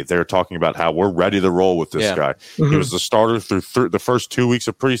in May. They were talking about how we're ready to roll with this guy. He was the starter through the first 2 weeks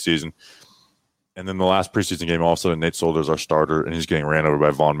of preseason. And then the last preseason game, all of a sudden, Nate Solder's our starter, and he's getting ran over by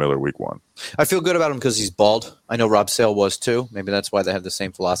Von Miller week 1. I feel good about him because he's bald. I know Rob Sale was too. Maybe that's why they have the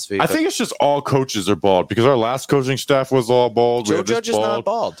same philosophy. I think it's just all coaches are bald because our last coaching staff was all bald. Joe Judge is not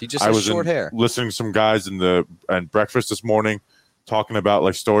bald. He just has short hair. Listening to some guys and breakfast this morning talking about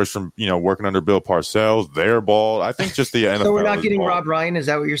like stories from working under Bill Parcells. They're bald. I think just the NFL. So we're not getting Rob Ryan. Is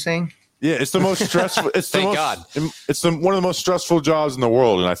that what you're saying? Yeah, it's the most stressful. It's Thank God. It's one of the most stressful jobs in the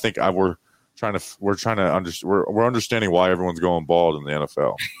world, and I think we're understanding why everyone's going bald in the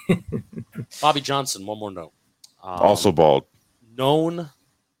NFL. Bobby Johnson, one more note. Also bald. Known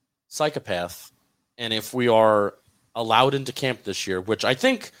psychopath. And if we are allowed into camp this year, which I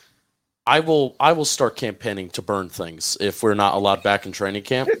think I will start campaigning to burn things if we're not allowed back in training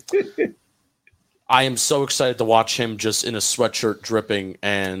camp. I am so excited to watch him just in a sweatshirt dripping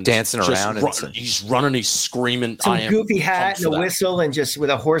and dancing around. He's running, he's screaming. Some goofy hat and a whistle and just with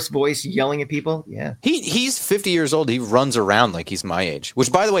a hoarse voice yelling at people. Yeah. He's 50 years old. He runs around like he's my age,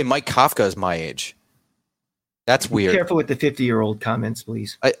 which, by the way, Mike Kafka is my age. That's weird. Be careful with the 50-year-old comments,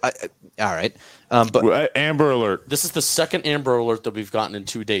 please. All right. But Amber Alert. This is the second Amber Alert that we've gotten in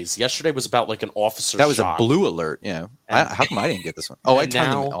 2 days. Yesterday was about like an officer. That was shot. a blue alert. Yeah. How come I didn't get this one? Oh, I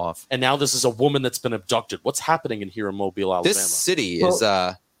turned them off. And now this is a woman that's been abducted. What's happening in Mobile, Alabama? This city is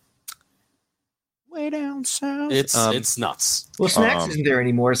way down south. It's nuts. Well, Snacks isn't there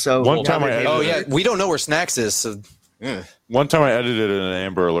anymore, so one time we don't know where Snacks is. So. One time I edited an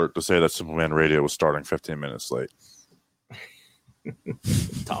Amber Alert to say that Simpleman Radio was starting 15 minutes late.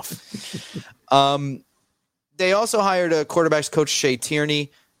 Tough. They also hired a quarterbacks coach, Shea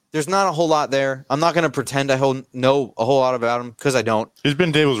Tierney. There's not a whole lot there. I'm not going to pretend I know a whole lot about him because I don't. He's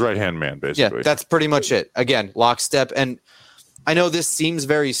been Dable's right-hand man, basically. Yeah, that's pretty much it. Again, lockstep. And I know this seems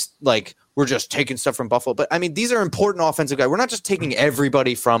very like we're just taking stuff from Buffalo, but I mean, these are important offensive guys. We're not just taking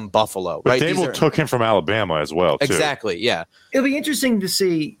everybody from Buffalo, but right? Dable took him from Alabama as well, too. Exactly, yeah. It'll be interesting to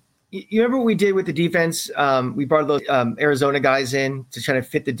see. You remember what we did with the defense? We brought those Arizona guys in to try to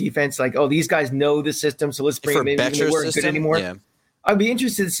fit the defense. Like, oh, these guys know the system, so let's bring them in. Even they weren't good anymore. Yeah. I'd be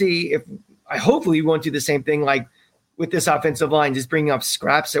interested to see if hopefully we won't do the same thing like with this offensive line, just bringing up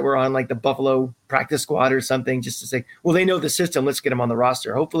scraps that were on like the Buffalo practice squad or something, just to say, well, they know the system. Let's get them on the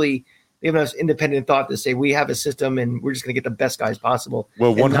roster. Hopefully they have enough independent thought to say we have a system and we're just going to get the best guys possible.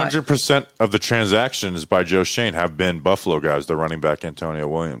 Well, 100% of the transactions by Joe Schoen have been Buffalo guys. The running back Antonio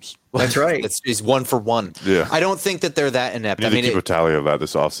Williams. That's right. He's 1 for 1. Yeah. I don't think that they're that inept. I mean, keep a tally of that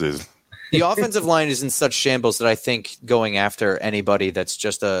this offseason. The offensive line is in such shambles that I think going after anybody that's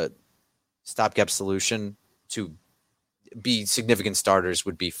just a stopgap solution to be significant starters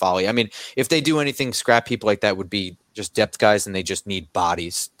would be folly. I mean, if they do anything, scrap people like that would be just depth guys, and they just need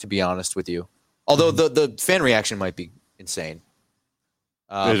bodies, to be honest with you. Although the fan reaction might be insane.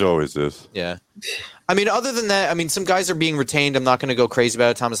 It always is. Yeah. I mean, other than that, I mean, some guys are being retained. I'm not going to go crazy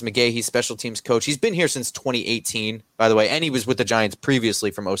about it. Thomas McGay, he's special teams coach. He's been here since 2018, by the way, and he was with the Giants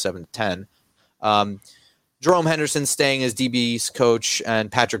previously from 07 to 10. Jerome Henderson staying as DB's coach, and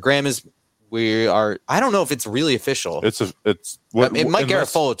Patrick Graham is. I don't know if it's really official. Mike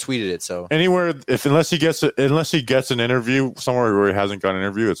Garafolo tweeted it. So anywhere, unless he gets an interview somewhere where he hasn't got an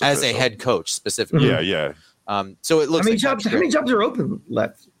interview, it's as official. a head coach specifically. Yeah. So it looks. How many jobs are open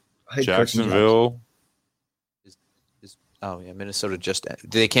left? Jacksonville. Minnesota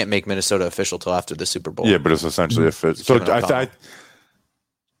they can't make Minnesota official till after the Super Bowl. Yeah, but it's essentially a fit. So I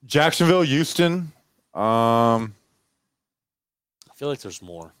Jacksonville, Houston. I feel like there's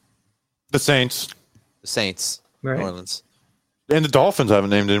more. The Saints, right. New Orleans, and the Dolphins haven't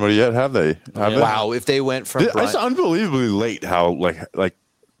named anybody yet, have they? Wow, if they went from it's unbelievably late. How like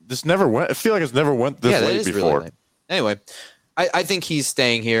this never went. I feel like it's never went this late before. Really late. Anyway, I think he's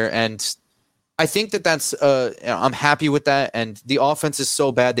staying here, and I think that's. I'm happy with that. And the offense is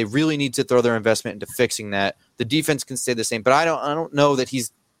so bad; they really need to throw their investment into fixing that. The defense can stay the same, but I don't know that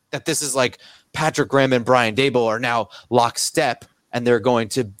this is like Patrick Graham and Brian Daboll are now lockstep, and they're going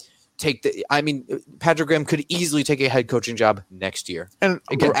to. Patrick Graham could easily take a head coaching job next year, and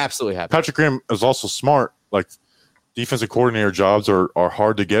it could absolutely happen. Patrick Graham is also smart. Like defensive coordinator jobs are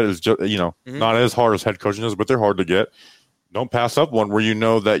hard to get. It's just not as hard as head coaching is, but they're hard to get. Don't pass up one where you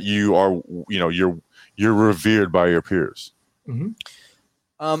know that you are you're revered by your peers. Mm-hmm.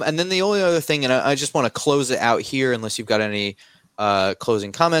 And then the only other thing, and I just want to close it out here, unless you've got any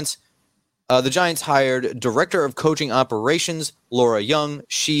closing comments. The Giants hired Director of Coaching Operations, Laura Young.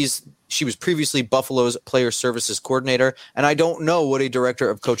 She was previously Buffalo's Player Services Coordinator, and I don't know what a Director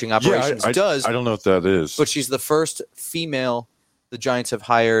of Coaching Operations does. I don't know what that is. But she's the first female the Giants have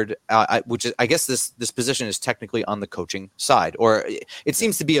hired, which is, I guess this position is technically on the coaching side, or it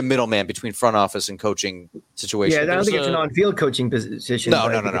seems to be a middleman between front office and coaching situation. Yeah, I don't think it's an on-field coaching position. No.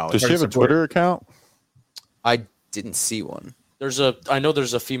 Does she have a Twitter account? I didn't see one. I know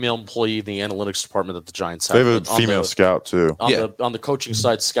there's a female employee in the analytics department that the Giants have. They have a female scout too. On the coaching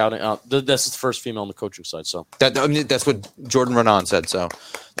side, scouting. That's the first female on the coaching side. So that's what Jordan Renan said. So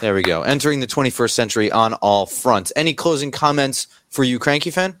there we go. Entering the 21st century on all fronts. Any closing comments for you,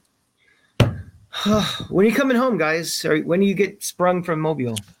 Cranky fan? When are you coming home, guys? Or when do you get sprung from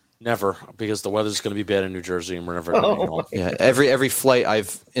Mobile? never, because the weather's going to be bad in New Jersey, and we're never going to home. Yeah, every flight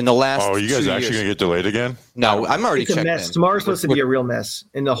I've in the last. Oh, you guys actually going to get delayed again? No, I'm already it's checked a mess. in. Tomorrow's supposed to be a real mess,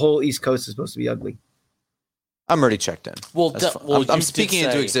 and the whole East Coast is supposed to be ugly. I'm already checked in. Well, I'm speaking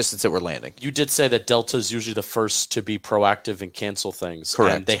into existence that we're landing. You did say that Delta is usually the first to be proactive and cancel things.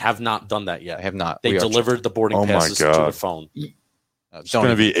 Correct. And they have not done that yet. I have not. They delivered the boarding passes to the phone. It's going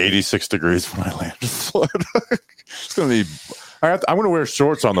to be 86 degrees when I land in Florida. It's going to be. I'm going to wear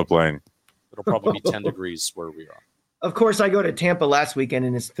shorts on the plane. It'll probably be 10 degrees where we are. Of course, I go to Tampa last weekend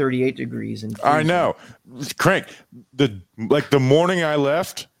and it's 38 degrees. And I know, Crank. The morning I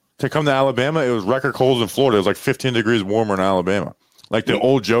left to come to Alabama, it was record cold in Florida. It was like 15 degrees warmer in Alabama. Like the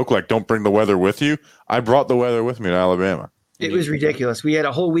old joke, like don't bring the weather with you. I brought the weather with me to Alabama. It was ridiculous. We had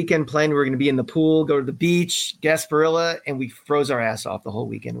a whole weekend planned. We were going to be in the pool, go to the beach, Gasparilla, and we froze our ass off the whole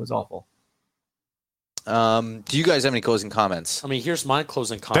weekend. It was awful. Do you guys have any closing comments? I mean, here's my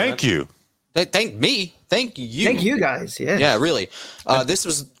closing comment. Thank you. Thank me. Thank you. Thank you guys. Yeah. Yeah, really. This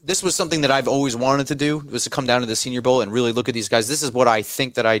was something that I've always wanted to do, was to come down to the Senior Bowl and really look at these guys. This is what I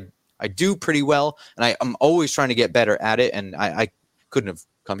think that I do pretty well, and I'm always trying to get better at it, and I couldn't have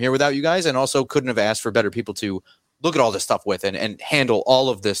come here without you guys, and also couldn't have asked for better people to look at all this stuff with and handle all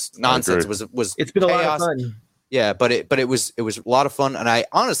of this nonsense. It's been chaos. A lot of fun. Yeah, but it was a lot of fun, and I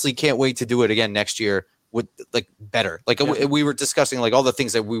honestly can't wait to do it again next year with like better. Like we were discussing like all the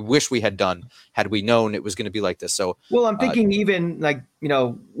things that we wish we had done had we known it was going to be like this. So well, I'm thinking even like, you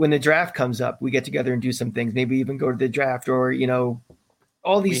know, when the draft comes up, we get together and do some things, maybe even go to the draft, or, you know,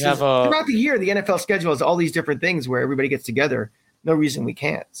 all these throughout the year, the NFL schedule has all these different things where everybody gets together. No reason we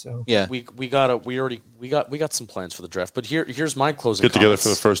can't. So yeah, we got some plans for the draft. But here's my closing. Get together for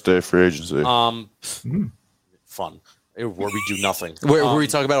the first day of free agency. Fun. Where we do nothing. Where we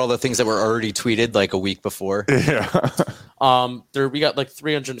talk about all the things that were already tweeted like a week before. Yeah. We got like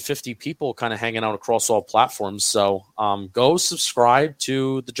 350 people kind of hanging out across all platforms. So go subscribe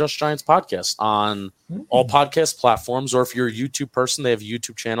to the Just Giants podcast on all podcast platforms, or if you're a YouTube person, they have a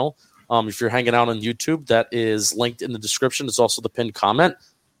YouTube channel. If you're hanging out on YouTube, that is linked in the description. It's also the pinned comment.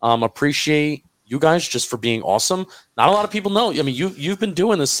 Appreciate you guys just for being awesome. Not a lot of people know. I mean, you've been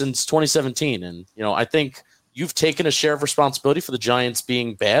doing this since 2017, and you know, I think you've taken a share of responsibility for the Giants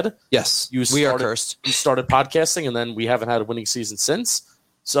being bad. Yes, we are cursed. You started podcasting, and then we haven't had a winning season since.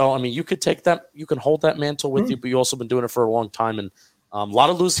 So, I mean, you could take that, you can hold that mantle with you, but you've also been doing it for a long time, and a lot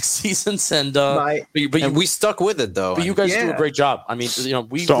of losing seasons, and we stuck with it though. But you guys do a great job. I mean, you know,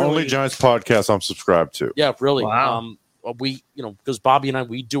 it's the only Giants podcast I'm subscribed to. Yeah, really. Wow. We, you know, because Bobby and I,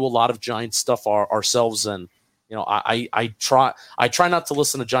 we do a lot of Giants stuff ourselves, and you know, I try not to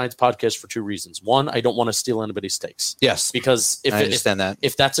listen to Giants podcasts for two reasons. One, I don't want to steal anybody's takes. Yes, because I understand that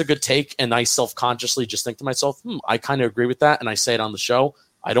if that's a good take, and I self-consciously just think to myself, I kind of agree with that, and I say it on the show,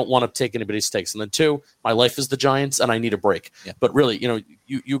 I don't want to take anybody's takes. And then two, my life is the Giants, and I need a break. Yeah. But really, you know,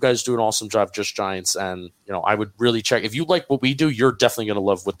 you guys do an awesome job, Just Giants, and you know, I would really check if you like what we do. You're definitely going to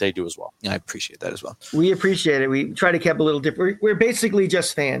love what they do as well. Yeah, I appreciate that as well. We appreciate it. We try to keep a little different. We're basically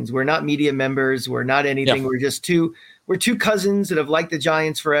just fans. We're not media members. We're not anything. Yeah. We're two cousins that have liked the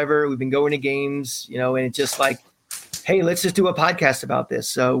Giants forever. We've been going to games, you know, and it's just like, hey, let's just do a podcast about this.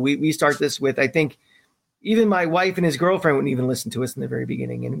 So we start this with, I think, even my wife and his girlfriend wouldn't even listen to us in the very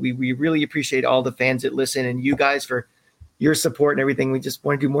beginning. And we really appreciate all the fans that listen, and you guys for your support and everything. We just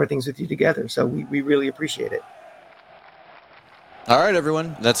want to do more things with you together. So we really appreciate it. All right,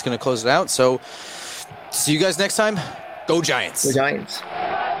 everyone. That's going to close it out. So see you guys next time. Go Giants. Go Giants.